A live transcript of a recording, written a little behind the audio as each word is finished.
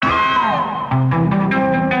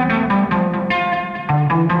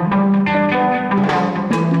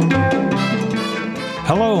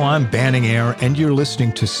I'm Banning Eyre, and you're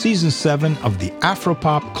listening to Season 7 of the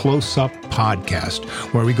Afropop Close-Up podcast,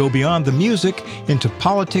 where we go beyond the music into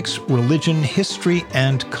politics, religion, history,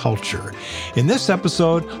 and culture. In this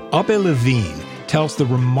episode, Abbé Levine tells the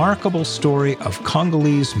remarkable story of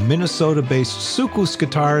Congolese, Minnesota-based soukous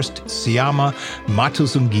guitarist Syama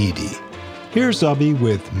Matuzungidi. Here's Abbé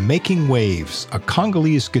with Making Waves, a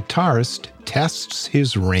Congolese guitarist tests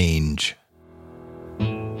his range.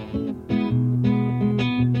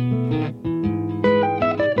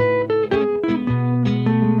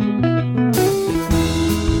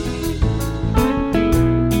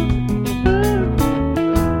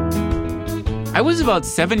 I was about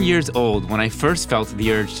 7 years old when I first felt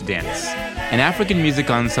the urge to dance. An African music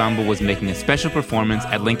ensemble was making a special performance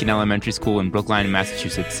at Lincoln Elementary School in Brookline,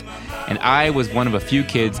 Massachusetts, and I was one of a few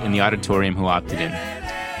kids in the auditorium who opted in.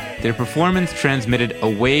 Their performance transmitted a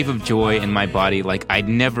wave of joy in my body like I'd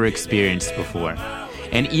never experienced before.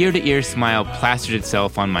 An ear-to-ear smile plastered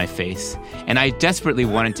itself on my face, and I desperately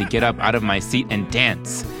wanted to get up out of my seat and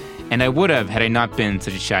dance, and I would have had I not been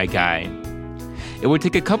such a shy guy. It would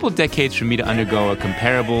take a couple decades for me to undergo a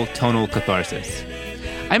comparable tonal catharsis.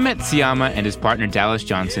 I met Syama and his partner Dallas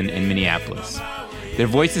Johnson in Minneapolis. Their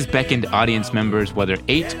voices beckoned audience members, whether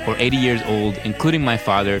 8 or 80 years old, including my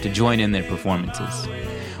father, to join in their performances.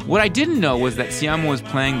 What I didn't know was that Syama was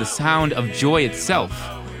playing the sound of joy itself,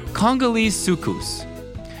 Congolese soukous.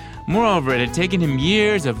 Moreover, it had taken him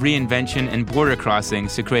years of reinvention and border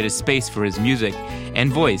crossings to create a space for his music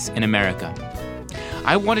and voice in America.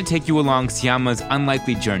 I want to take you along Syama's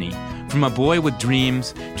unlikely journey, from a boy with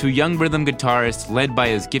dreams to a young rhythm guitarist led by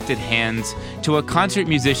his gifted hands to a concert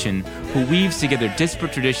musician who weaves together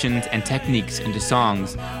disparate traditions and techniques into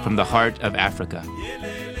songs from the heart of Africa.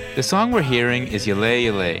 The song we're hearing is Yele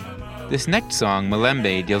Yele. This next song,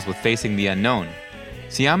 Malembe, deals with facing the unknown.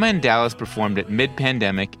 Syama and Dallas performed it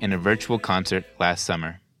mid-pandemic in a virtual concert last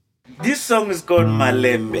summer. This song is called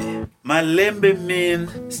Malembe. Malembe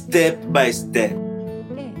means step by step.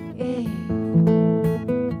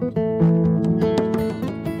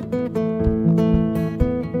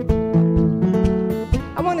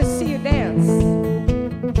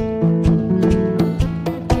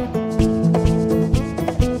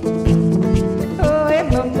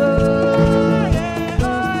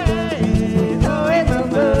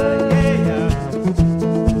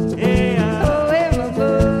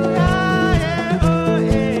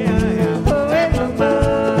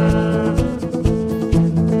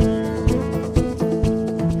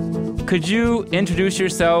 Could you introduce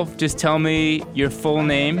yourself? Just tell me your full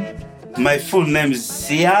name. My full name is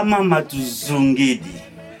Syama Matuzungidi.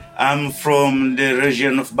 I'm from the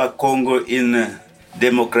region of Bakongo in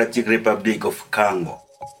Democratic Republic of Congo.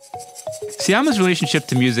 Syama's relationship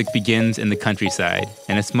to music begins in the countryside,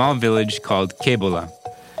 in a small village called Kebola.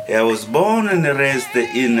 I was born and raised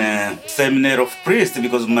in a seminary of priests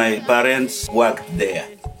because my parents worked there.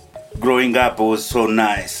 Growing up was so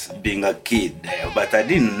nice being a kid there, but I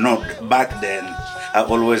didn't know back then. I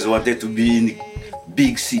always wanted to be in a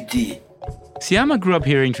big city. Syama grew up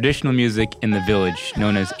hearing traditional music in the village,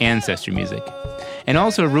 known as ancestor music, and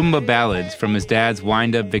also rumba ballads from his dad's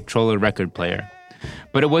wind-up Victrola record player.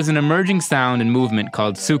 But it was an emerging sound and movement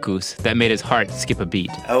called soukous that made his heart skip a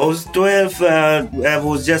beat. I was 12, I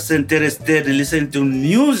was just interested in listening to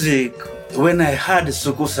music. When I heard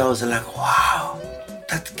soukous, I was like, wow.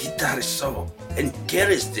 That guitar is so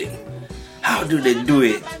interesting. How do they do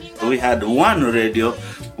it? We had one radio.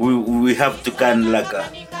 We have to kind of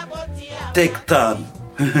like take turn.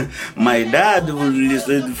 My dad would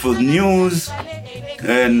listen for news,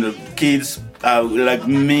 and kids like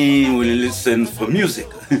me will listen for music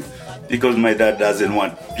because my dad doesn't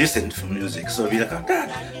want to listen for music. So we're like, oh,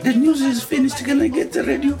 Dad, the news is finished. Can I get the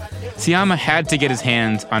radio? Syama had to get his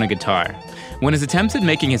hands on a guitar. When his attempts at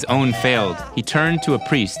making his own failed, he turned to a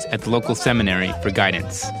priest at the local seminary for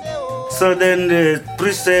guidance. So then the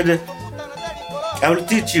priest said, I will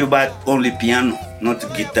teach you but only piano, not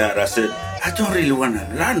guitar. I said, I don't really want to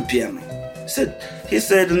learn piano. He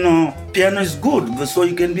said, no, piano is good, but so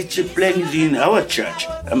you can be playing it in our church.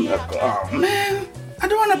 I'm like, oh man, I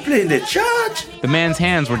don't want to play in the church. The man's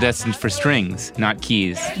hands were destined for strings, not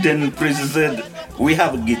keys. Then the priest said, we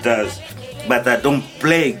have guitars, but I don't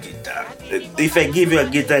play guitar. If I give you a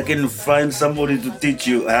guitar, I can find somebody to teach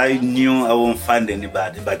you. I knew I won't find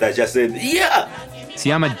anybody, but I just said, yeah.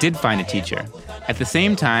 Syama did find a teacher. At the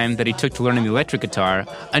same time that he took to learning the electric guitar,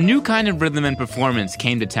 a new kind of rhythm and performance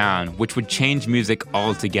came to town, which would change music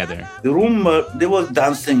altogether. The room, they was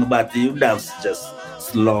dancing, but you dance just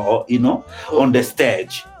slow, on the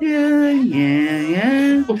stage. Yeah.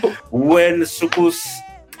 When soukous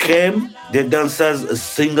came, the dancers,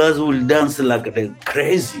 singers will dance like they're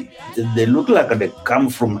crazy. They look like they come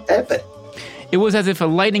from heaven. It was as if a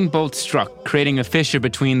lightning bolt struck, creating a fissure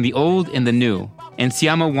between the old and the new, and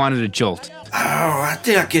Siama wanted a jolt. Oh, I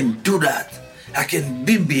think I can do that. I can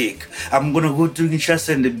be big. I'm going to go to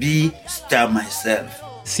Kinshasa and be star myself.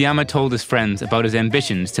 Siama told his friends about his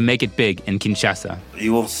ambitions to make it big in Kinshasa.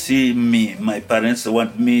 You won't see me. My parents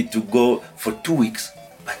want me to go for 2 weeks,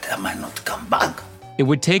 but I might not come back. It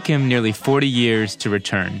would take him nearly 40 years to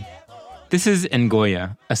return. This is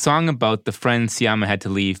Ngoya, a song about the friends Siama had to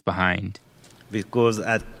leave behind. Because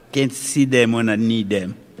I can't see them when I need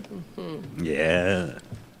them. Mm-hmm. Yeah.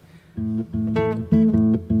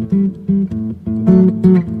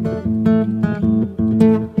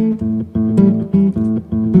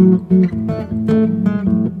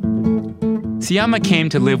 Siama came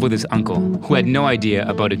to live with his uncle, who had no idea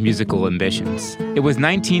about his musical ambitions. It was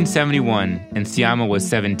 1971, and Siama was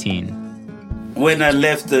 17. When I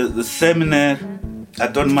left the seminar, I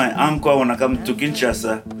told my uncle I want to come to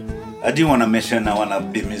Kinshasa. I didn't want to mention I want to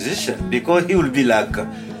be a musician because he would be like,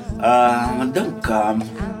 don't come.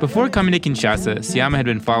 Before coming to Kinshasa, Siama had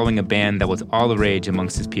been following a band that was all the rage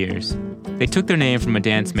amongst his peers. They took their name from a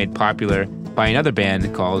dance made popular by another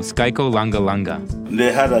band called Skaiko Langa Langa.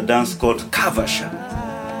 They had a dance called Kavasha.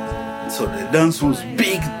 So the dance was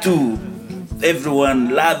big too. Everyone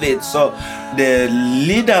loved it. So the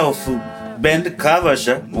leader of band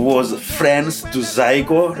Kavasha was friends to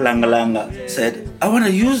Zygo Langa Langa. Said, I want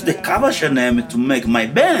to use the Kavasha name to make my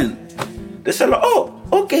band. They said, oh,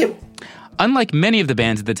 okay. Unlike many of the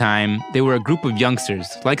bands at the time, they were a group of youngsters,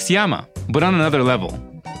 like Siama, but on another level,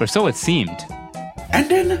 or so it seemed. And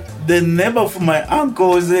then the neighbor of my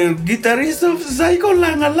uncle was the guitarist of Zygo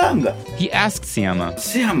Langa Langa. He asked Siama,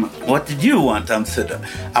 Siama, what did you want? I said,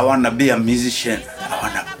 I want to be a musician. I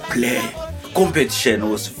want to play. Competition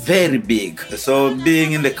was very big. So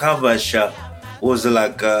being in the Kavasha was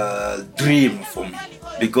like a dream for me.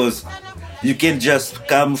 Because you can't just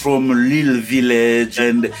come from a little village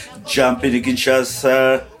and jump in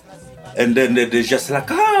Kinshasa and then they're just like,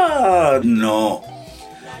 no.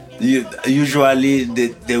 Usually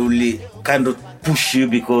they will kind of push you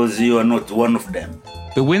because you are not one of them.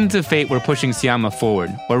 The winds of fate were pushing Siama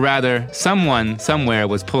forward, or rather, someone somewhere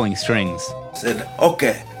was pulling strings. Said,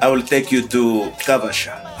 okay, I will take you to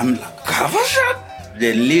Kavasha. I'm like, Kavasha?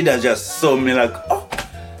 The leader just saw me like, oh,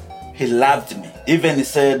 he loved me. Even he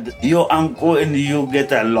said, your uncle and you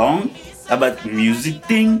get along about music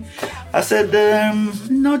thing? I said,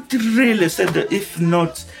 not really. I said, if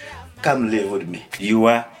not, come live with me. You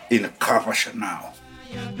are in Kavasha now.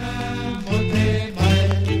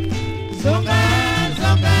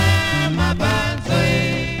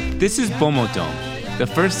 This is Bomoto, the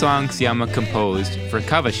first song Siama composed for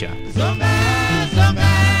Kavasha.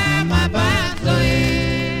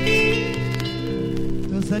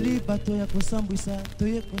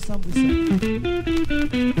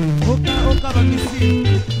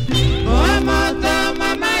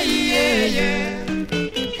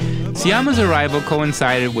 Siama's arrival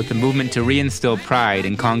coincided with the movement to reinstill pride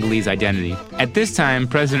in Congolese identity. At this time,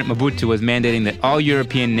 President Mobutu was mandating that all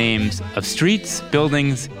European names of streets,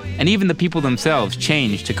 buildings, and even the people themselves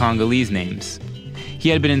change to Congolese names. He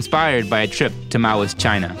had been inspired by a trip to Maoist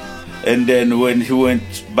China. And then when he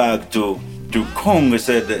went back to Congo, he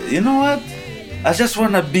said, you know what? I just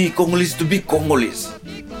want to be Congolese to be Congolese.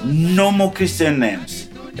 No more Christian names.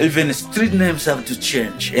 Even street names have to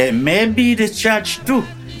change. And maybe the church too.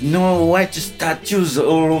 No white statues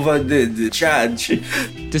all over the church.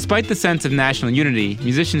 Despite the sense of national unity,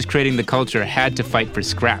 musicians creating the culture had to fight for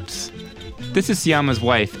scraps. This is Siama's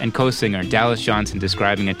wife and co-singer Dallas Johnson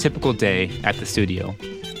describing a typical day at the studio.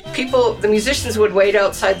 The musicians would wait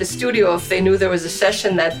outside the studio if they knew there was a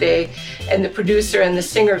session that day, and the producer and the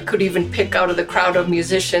singer could even pick out of the crowd of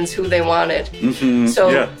musicians who they wanted.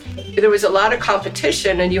 Mm-hmm. There was a lot of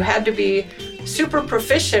competition, and you had to be super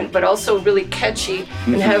proficient, but also really catchy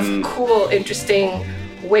and have cool, interesting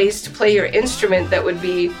ways to play your instrument that would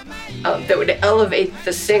be that would elevate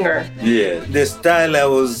the singer. Yeah, the style I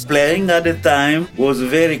was playing at the time was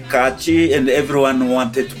very catchy, and everyone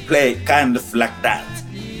wanted to play kind of like that.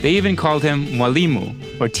 They even called him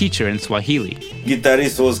Mwalimu, or teacher in Swahili.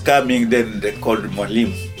 Guitarist was coming, then they called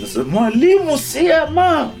Mwalimu. They said, Mwalimu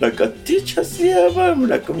Siama, like a teacher Siama. I'm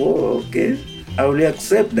like, oh, okay, I will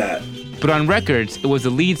accept that. But on records, it was the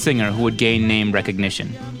lead singer who would gain name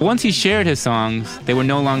recognition. Once he shared his songs, they were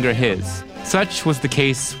no longer his. Such was the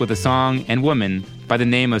case with a song and woman by the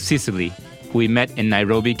name of Cicely, who we met in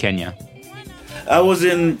Nairobi, Kenya. I was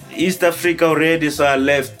in East Africa already, so I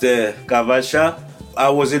left Kavasha. I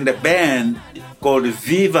was in the band called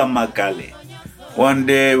Viva Macaulay. One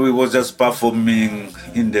day we was just performing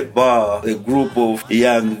in the bar. A group of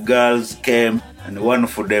young girls came, and one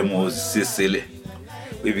of them was Cicely.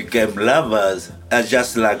 We became lovers. I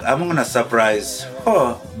just like, I'm gonna surprise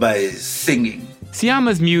her by singing.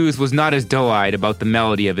 Syama's muse was not as doe-eyed about the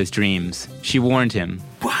melody of his dreams. She warned him.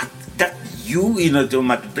 What? That you know, to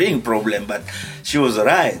might bring problem, but she was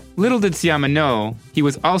right. Little did Syama know, he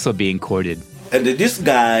was also being courted. And this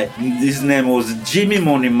guy, his name was Jimmy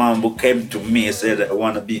Money Mambo, came to me and said, I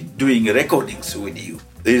want to be doing recordings with you.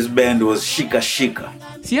 His band was Shika Shika.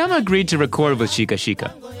 Syama agreed to record with Shika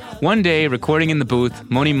Shika. One day, recording in the booth,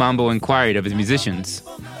 Moni Mambo inquired of his musicians.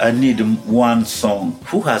 I need one song.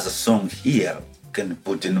 Who has a song here can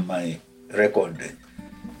put in my record?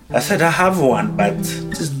 I said, I have one, but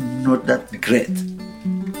it's not that great.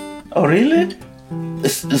 Oh, really?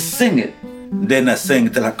 Sing it. Then I sang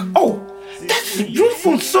it like, oh, that's a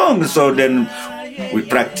beautiful song. So then we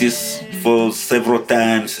practiced for several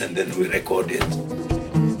times and then we recorded.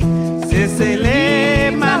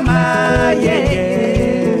 Sicily, mama,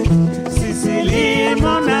 yeah. Sicily,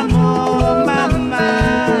 mon amour,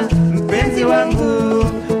 mama. Mpenzi wangu,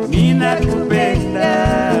 mina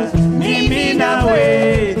kupenda. Mimi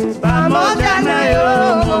nawe, pamoja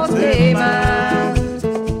nayo motema.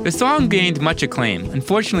 The song gained much acclaim.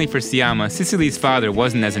 Unfortunately for Syama, Cicely's father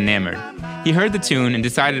wasn't as enamored. He heard the tune and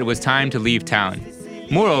decided it was time to leave town.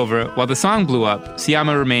 Moreover, while the song blew up,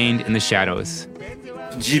 Syama remained in the shadows.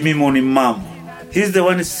 Jimmy Money Mambo, he's the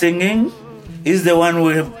one singing. He's the one who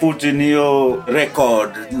have put in your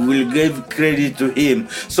record. We'll give credit to him.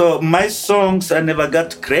 So my songs, I never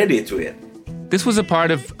got credit with. This was a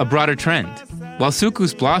part of a broader trend. While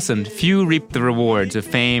soukous blossomed, few reaped the rewards of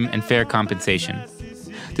fame and fair compensation.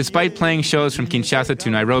 Despite playing shows from Kinshasa to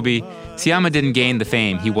Nairobi, Syama didn't gain the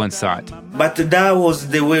fame he once sought. But that was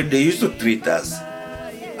the way they used to treat us.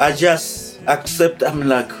 I just accept, I'm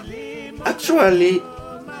like, actually,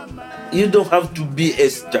 you don't have to be a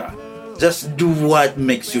star. Just do what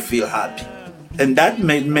makes you feel happy. And that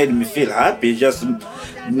made me feel happy, just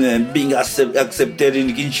being accepted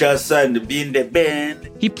in Kinshasa and being the band.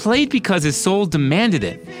 He played because his soul demanded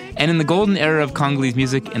it. And in the golden era of Congolese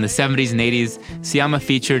music in the 70s and 80s, Syama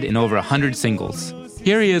featured in over 100 singles.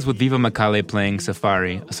 Here he is with Viva Macaulay playing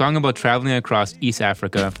Safari, a song about traveling across East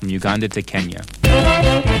Africa from Uganda to Kenya.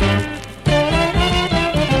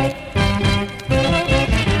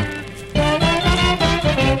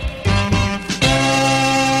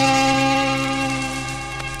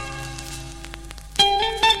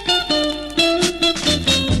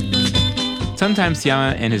 Sometimes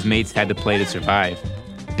Syama and his mates had to play to survive.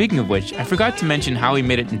 Speaking of which, I forgot to mention how he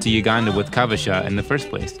made it into Uganda with Kavasha in the first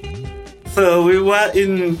place. So we were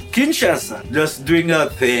in Kinshasa, just doing our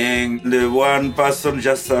thing. The one person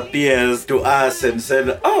just appears to us and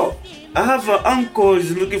said, oh, I have an uncle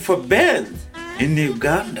who's looking for band in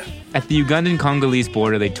Uganda. At the Ugandan-Congolese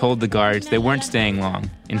border, they told the guards they weren't staying long.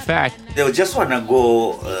 In fact, they just want to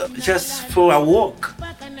go just for a walk.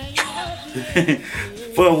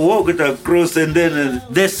 For a walk across, and then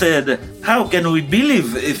they said, how can we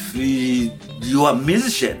believe if you are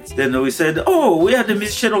musicians? Then we said, oh, we are the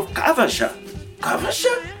musician of Kavasha.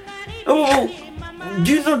 Kavasha? Oh,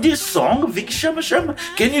 do you know this song, Vic Shama Shama?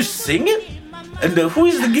 Can you sing it? And who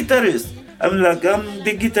is the guitarist? I'm like, I'm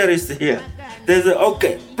the guitarist here. They said,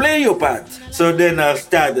 okay, play your part. So then I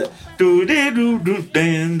started. Who is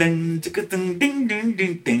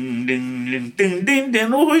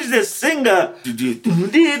the singer?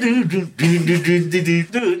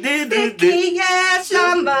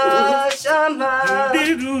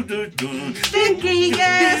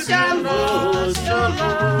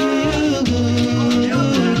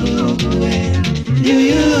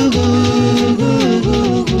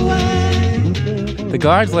 The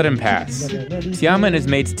guards let him pass. Syama and his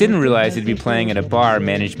mates didn't realize he'd be playing at a bar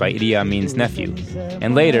managed by Idi Amin's nephew,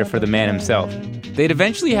 and later for the man himself. They'd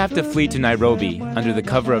eventually have to flee to Nairobi under the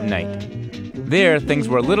cover of night. There, things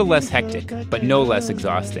were a little less hectic, but no less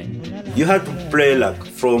exhausting. You had to play like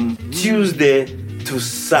from Tuesday to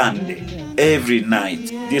Sunday, every night.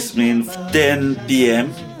 This means 10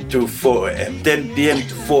 p.m. to 4 a.m. 10 p.m.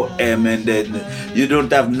 to 4 a.m. and then you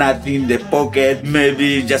don't have nothing in the pocket,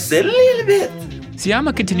 maybe just a little bit.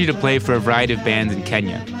 Syama continued to play for a variety of bands in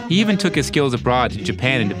Kenya. He even took his skills abroad to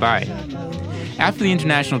Japan and Dubai. After the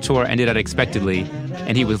international tour ended unexpectedly,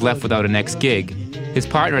 and he was left without a next gig, his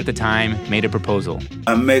partner at the time made a proposal.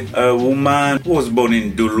 I met a woman who was born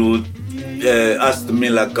in Duluth, asked me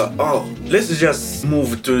like, oh, let's just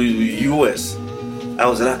move to US. I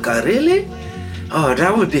was like, really? Oh,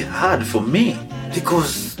 that would be hard for me,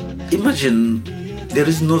 because imagine There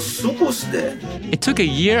is no sukus there. It took a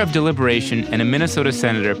year of deliberation and a Minnesota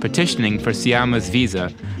senator petitioning for Syama's visa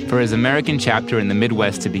for his American chapter in the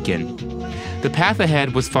Midwest to begin. The path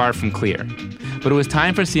ahead was far from clear, but it was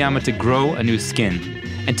time for Syama to grow a new skin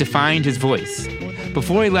and to find his voice.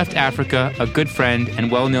 Before he left Africa, a good friend and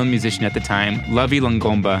well-known musician at the time, Lovey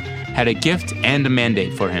Longomba, had a gift and a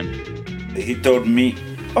mandate for him. He told me,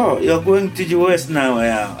 "Oh, you're going to the US now.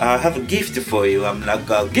 I have a gift for you." I'm like,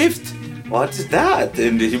 "A gift? What's that?"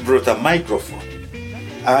 And he brought a microphone.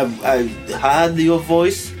 I heard your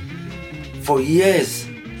voice for years.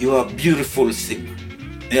 You are a beautiful singer.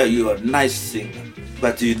 Yeah, you are a nice singer,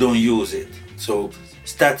 but you don't use it. So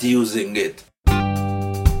start using it.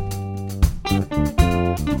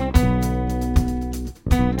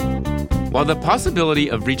 While the possibility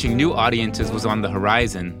of reaching new audiences was on the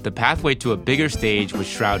horizon, the pathway to a bigger stage was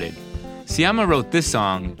shrouded. Syama wrote this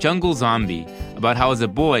song, Jungle Zombie, about how as a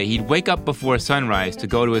boy he'd wake up before sunrise to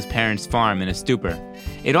go to his parents' farm in a stupor.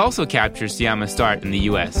 It also captures Syama's start in the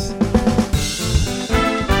U.S.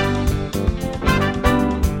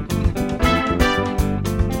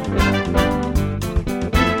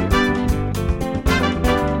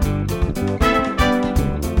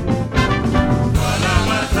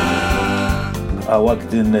 I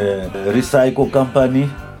worked in a recycle company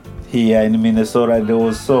here in Minnesota, and it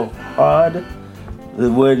was so hard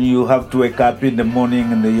when you have to wake up in the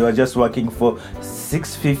morning and you are just working for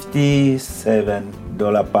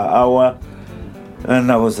 $6.57 per hour.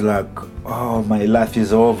 And I was like, oh, my life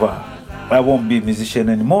is over. I won't be a musician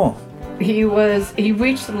anymore. He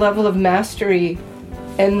reached the level of mastery,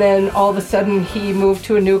 and then all of a sudden he moved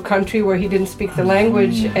to a new country where he didn't speak the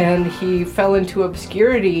language, and he fell into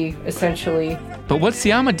obscurity, essentially. But what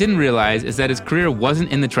Syama didn't realize is that his career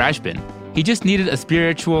wasn't in the trash bin. He just needed a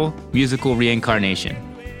spiritual, musical reincarnation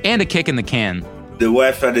and a kick in the can. The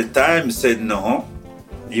wife at the time said, "No,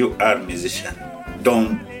 you are a musician.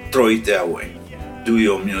 Don't throw it away. Do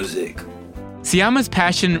your music." Syama's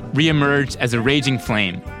passion reemerged as a raging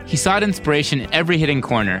flame. He sought inspiration in every hidden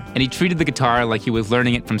corner, and he treated the guitar like he was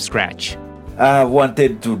learning it from scratch. I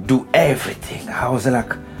wanted to do everything. I was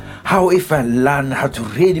like, how if I learn how to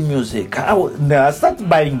read music? I started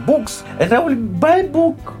buying books, and I will buy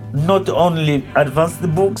book, not only advanced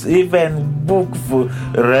books, even book for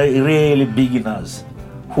really beginners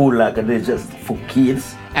who they're just for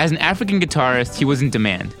kids. As an African guitarist, he was in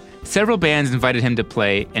demand. Several bands invited him to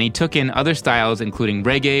play, and he took in other styles including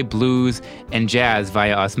reggae, blues, and jazz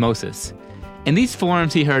via osmosis. In these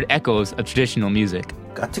forums, he heard echoes of traditional music.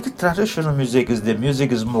 I think traditional music is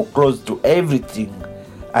more close to everything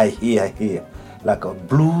I hear here, like a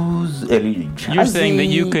blues, jazzy. You're saying that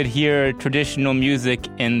you could hear traditional music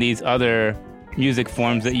in these other music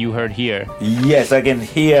forms that you heard here? Yes, I can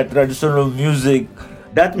hear traditional music.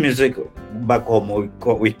 That music back home,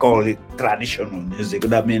 we call it traditional music.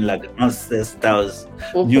 That means like ancestors'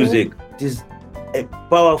 music. It is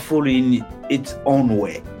powerful in its own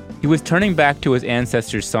way. He was turning back to his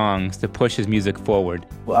ancestors' songs to push his music forward.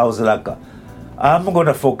 I was like, I'm going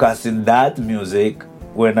to focus in that music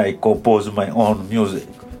when I compose my own music.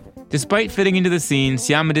 Despite fitting into the scene,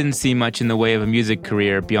 Syama didn't see much in the way of a music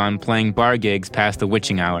career beyond playing bar gigs past the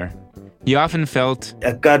witching hour. He often felt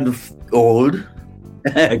kind of old.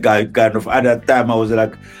 At that time I was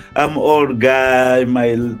like, I'm old guy,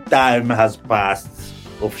 my time has passed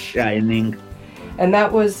of shining. And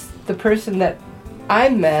that was the person that I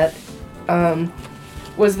met,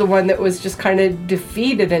 was the one that was just kind of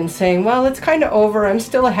defeated and saying, well, it's kind of over, I'm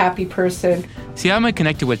still a happy person. Syama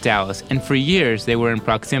connected with Dallas, and for years they were in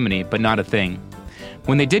proximity, but not a thing.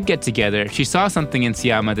 When they did get together, she saw something in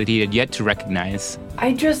Syama that he had yet to recognize.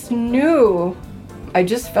 I just knew. I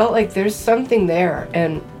just felt like there's something there,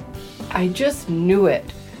 and I just knew it.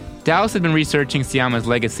 Dallas had been researching Syama's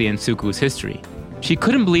legacy and Suku's history. She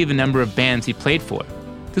couldn't believe the number of bands he played for.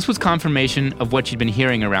 This was confirmation of what she'd been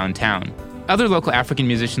hearing around town. Other local African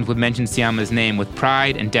musicians would mention Syama's name with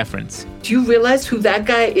pride and deference. Do you realize who that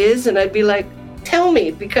guy is? And I'd be like, tell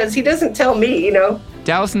me, because he doesn't tell me, you know?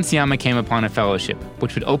 Dallas and Syama came upon a fellowship,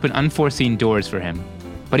 which would open unforeseen doors for him.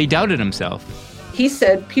 But he doubted himself. He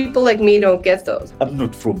said, people like me don't get those. I'm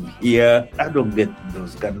not from here. I don't get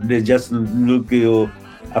those kind. They just look at your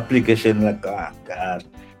application like, God.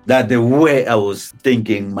 That's the way I was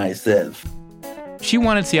thinking myself. She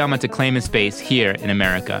wanted Syama to claim his space here in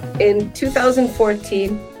America. In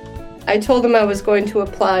 2014, I told him I was going to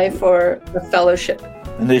apply for a fellowship.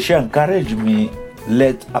 And she encouraged me,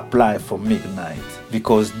 let's apply for Midnight,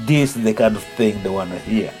 because this is the kind of thing they want to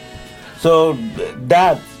hear. So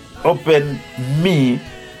that opened me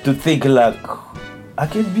to think like, I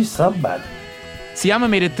can be somebody. Syama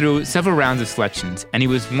made it through several rounds of selections, and he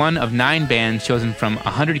was one of 9 bands chosen from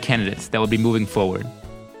 100 candidates that would be moving forward.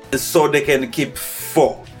 So they can keep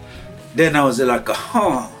 4. Then I was like,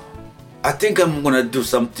 I think I'm gonna do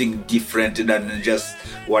something different than just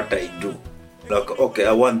what I do. Like, okay,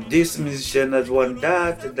 I want this musician, I want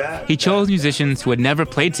that. He chose musicians who had never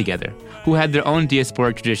played together, who had their own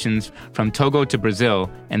diasporic traditions from Togo to Brazil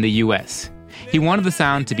and the US. He wanted the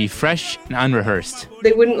sound to be fresh and unrehearsed.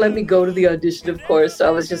 They wouldn't let me go to the audition, of course, so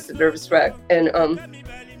I was just a nervous wreck. And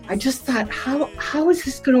I just thought, how is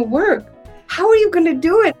this going to work? How are you going to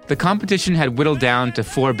do it? The competition had whittled down to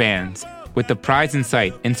 4 bands. With the prize in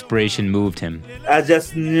sight, inspiration moved him. I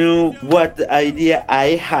just knew what idea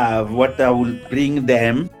I have, what I will bring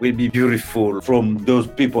them will be beautiful from those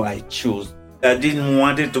people I choose. I didn't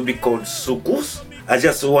want it to be called soukous. I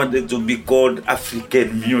just wanted to be called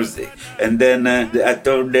African music. And then I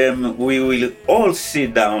told them we will all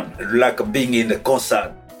sit down like being in a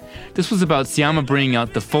concert. This was about Syama bringing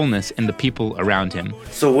out the fullness in the people around him.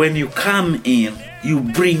 So when you come in, you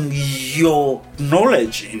bring your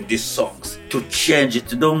knowledge in these songs to change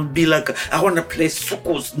it. Don't be like, I want to play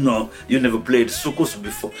soukous. No, you never played soukous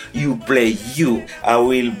before. You play you. I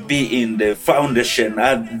will be in the foundation.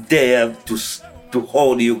 I'm there to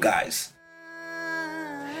hold you guys.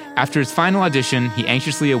 After his final audition, he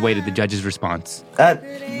anxiously awaited the judge's response.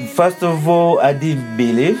 First of all, I didn't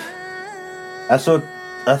believe. I thought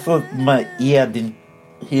my ear didn't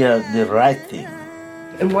hear the right thing.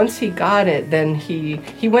 And once he got it, then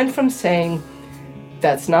he went from saying,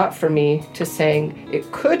 that's not for me, to saying,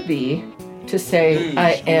 it could be, to say,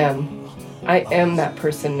 I am that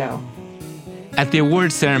person now. At the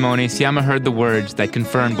awards ceremony, Syama heard the words that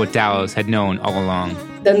confirmed what Dallas had known all along.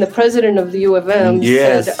 Then the president of the U of M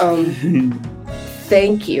said,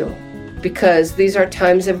 thank you, because these are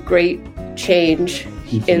times of great change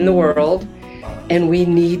in the world, and we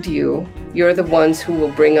need you. You're the ones who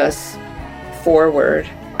will bring us forward.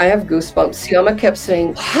 I have goosebumps. Syama kept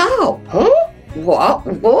saying, how? Huh? What?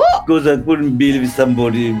 Because I couldn't believe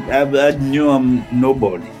somebody. I knew I'm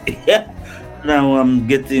nobody. Now I'm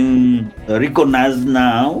getting recognized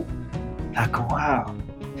now. Like, wow.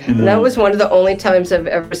 And that was one of the only times I've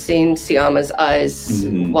ever seen Syama's eyes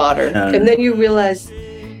water. And then you realize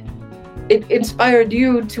it inspired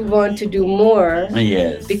you to want to do more.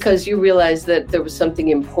 Yes. Because you realized that there was something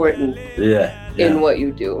important in what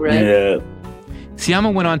you do, right? Yeah.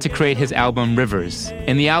 Syama went on to create his album Rivers.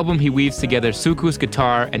 In the album, he weaves together soukous,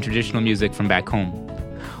 guitar, and traditional music from back home.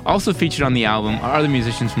 Also featured on the album are other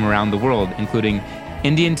musicians from around the world, including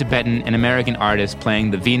Indian, Tibetan, and American artists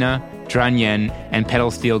playing the veena, dranyen, and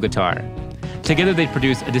pedal steel guitar. Together they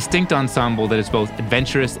produce a distinct ensemble that is both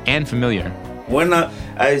adventurous and familiar. When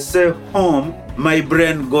I say home, my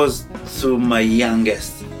brain goes to my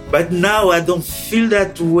youngest. But now I don't feel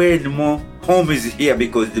that way anymore. Home is here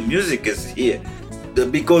because the music is here.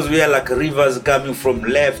 Because we are like rivers coming from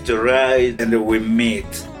left to right and we meet.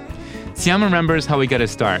 Syama remembers how he got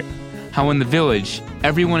his start, how in the village,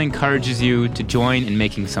 everyone encourages you to join in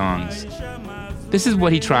making songs. This is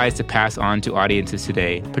what he tries to pass on to audiences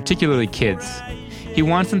today, particularly kids. He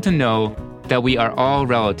wants them to know that we are all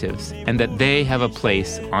relatives and that they have a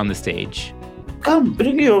place on the stage. Come,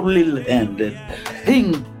 bring your little hand and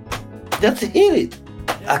sing. Just hear it.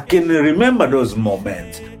 I can remember those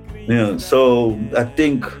moments. So I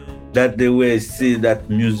think that the way I see that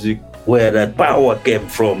music, where that power came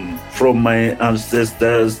from my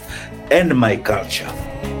ancestors and my culture.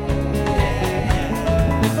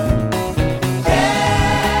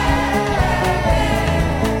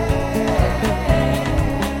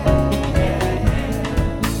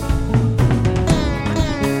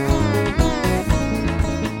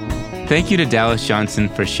 Thank you to Dallas Johnson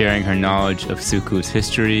for sharing her knowledge of soukous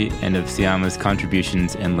history and of Syama's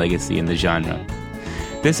contributions and legacy in the genre.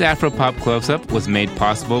 This Afropop Close-Up was made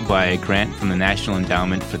possible by a grant from the National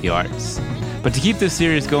Endowment for the Arts. But to keep this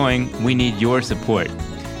series going, we need your support.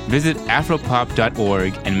 Visit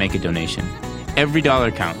afropop.org and make a donation. Every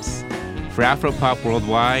dollar counts. For Afropop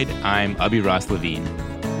Worldwide, I'm Abhi Ras Levine.